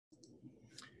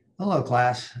Hello,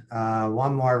 class.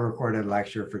 One more recorded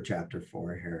lecture for chapter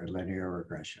 4 here, linear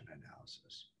regression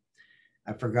analysis.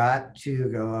 I forgot to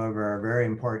go over a very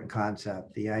important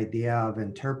concept, the idea of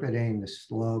interpreting the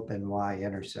slope and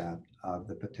y-intercept of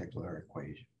the particular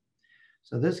equation.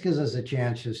 So this gives us a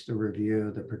chance just to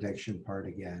review the prediction part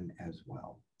again as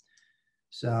well.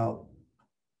 So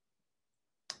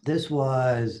this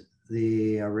was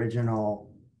the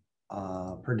original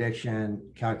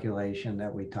prediction calculation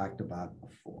that we talked about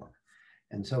before.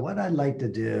 And so what I'd like to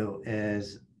do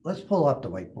is let's pull up the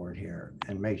whiteboard here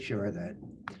and make sure that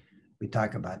we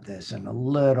talk about this in a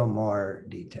little more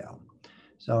detail.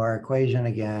 So our equation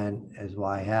again is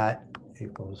y hat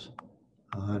equals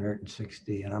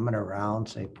 160, and I'm going to round,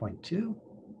 say 0.2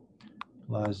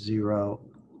 plus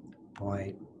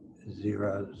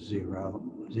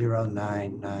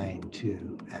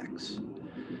 0.000992x.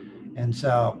 And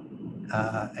so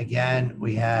again,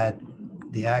 we had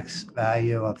the x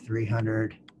value of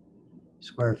 300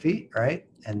 square feet, right?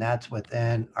 And that's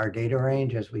within our data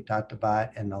range, as we talked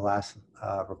about in the last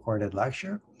recorded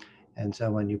lecture. And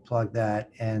so when you plug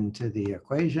that into the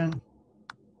equation,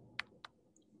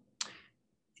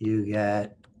 you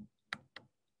get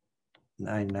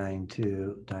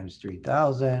 992 times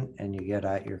 3,000, and you get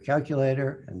out your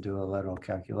calculator and do a little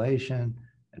calculation.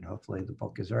 And hopefully the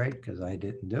book is right because I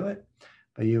didn't do it.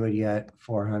 But you would get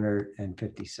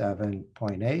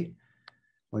 457.8,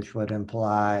 which would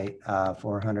imply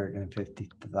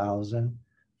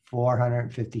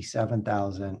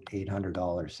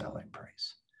 $457,800 selling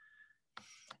price.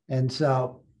 And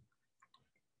so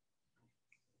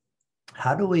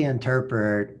how do we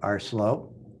interpret our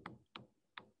slope?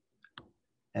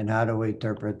 And how do we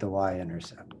interpret the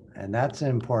y-intercept? And that's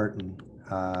important.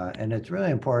 And it's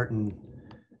really important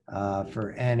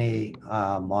for any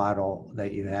model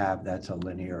that you have that's a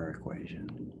linear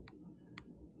equation.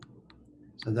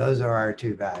 So those are our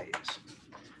two values.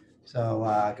 So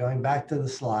going back to the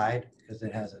slide, because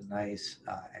it has a nice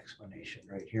explanation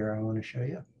right here I want to show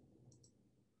you,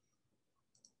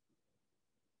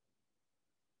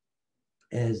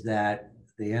 is that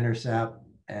the intercept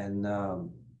and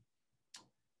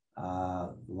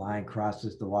line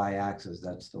crosses the y-axis,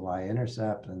 that's the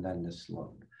y-intercept, and then the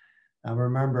slope. Now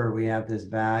remember, we have this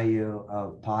value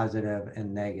of positive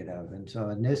and negative. And so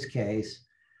in this case,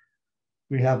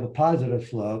 we have a positive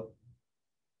slope.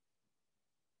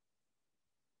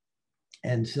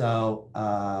 And so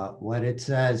what it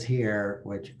says here,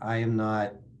 which I am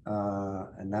not,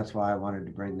 and that's why I wanted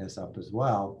to bring this up as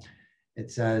well, it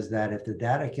says that if the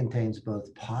data contains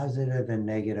both positive and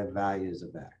negative values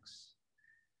of x,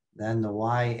 then the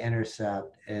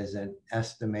y-intercept is an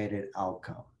estimated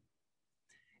outcome.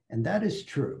 And that is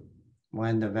true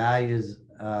when the values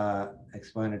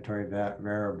explanatory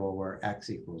variable where x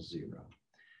equals 0.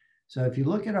 So if you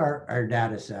look at our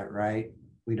data set, right,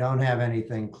 we don't have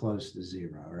anything close to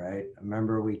 0, right?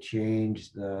 Remember, we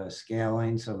changed the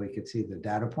scaling so we could see the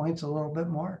data points a little bit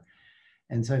more.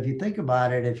 And so if you think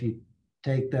about it, if you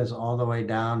take this all the way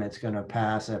down, it's going to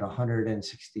pass at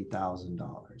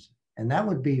 $160,000. And that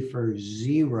would be for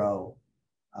 0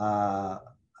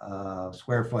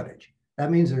 square footage. That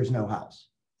means there's no house.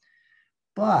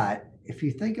 But if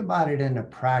you think about it in a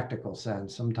practical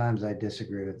sense, sometimes I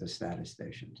disagree with the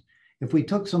statisticians. If we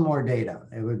took some more data,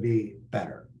 it would be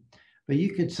better. But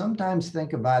you could sometimes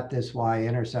think about this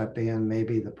y-intercept being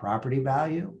maybe the property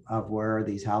value of where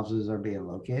these houses are being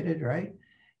located, right?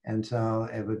 And so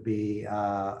it would be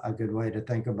a good way to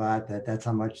think about that. That's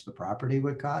how much the property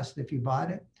would cost if you bought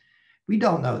it. We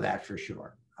don't know that for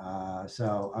sure.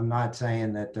 So I'm not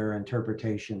saying that their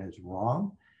interpretation is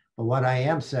wrong, but what I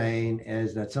am saying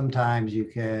is that sometimes you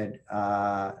could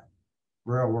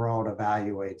real world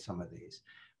evaluate some of these.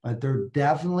 But they're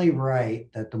definitely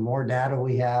right that the more data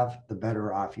we have, the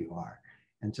better off you are.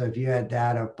 And so if you had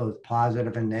data of both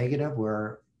positive and negative,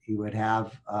 where you would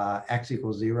have x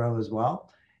equals 0 as well,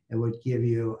 it would give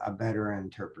you a better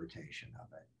interpretation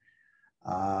of it.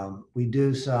 We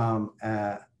do some,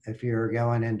 if you're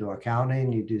going into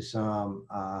accounting, you do some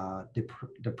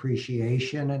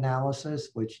depreciation analysis,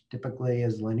 which typically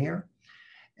is linear.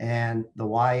 And the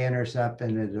y-intercept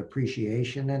in the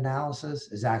depreciation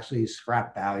analysis is actually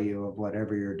scrap value of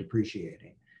whatever you're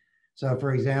depreciating. So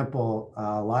for example,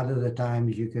 a lot of the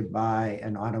times you could buy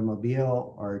an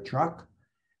automobile or a truck,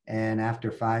 and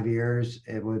after 5 years,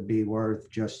 it would be worth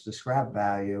just the scrap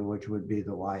value, which would be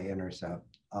the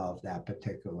y-intercept of that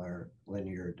particular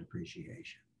linear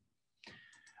depreciation.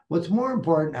 What's more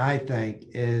important, I think,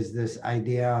 is this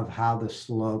idea of how the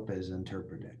slope is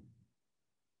interpreted.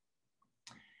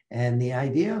 And the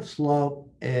idea of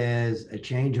slope is a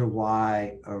change of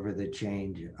y over the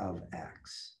change of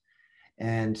x.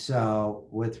 And so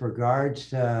with regards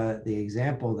to the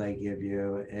example they give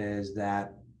you is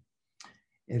that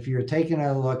if you're taking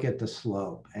a look at the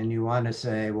slope and you want to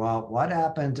say, well, what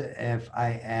happens if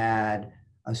I add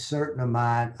a certain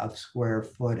amount of square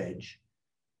footage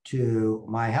to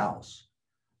my house?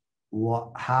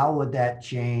 How would that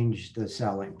change the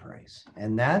selling price?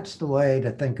 And that's the way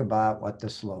to think about what the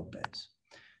slope is.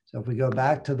 So if we go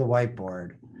back to the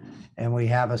whiteboard and we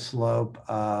have a slope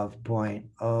of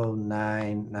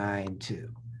 0.0992,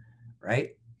 right?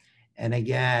 And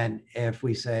again, if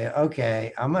we say,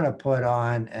 okay, I'm going to put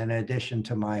on an addition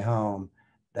to my home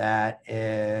that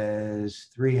is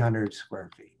 300 square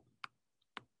feet.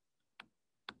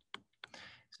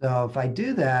 So if I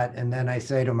do that, and then I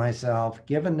say to myself,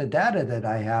 given the data that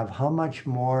I have, how much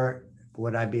more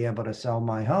would I be able to sell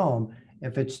my home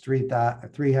if it's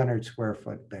 300 square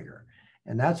foot bigger?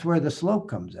 And that's where the slope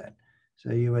comes in.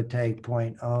 So you would take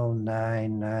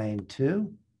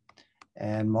 0.0992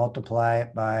 and multiply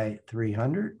it by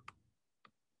 300.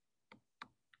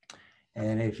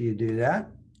 And if you do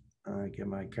that, I'll get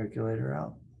my calculator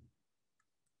out,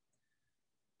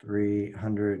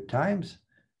 300 times,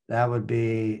 that would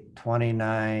be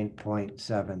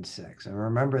 29.76. And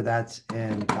remember, that's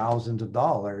in thousands of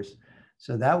dollars.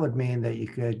 So that would mean that you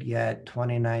could get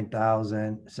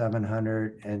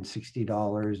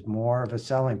 $29,760 more of a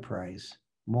selling price,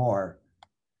 more,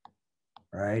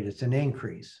 right? It's an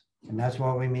increase. And that's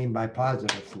what we mean by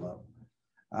positive slope.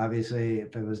 Obviously,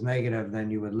 if it was negative,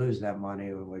 then you would lose that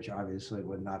money, which obviously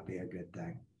would not be a good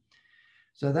thing.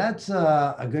 So that's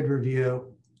a good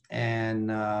review and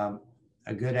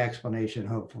a good explanation,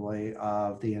 hopefully,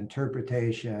 of the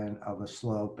interpretation of a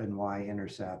slope and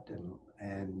y-intercept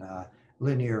and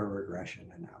linear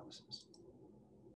regression analysis.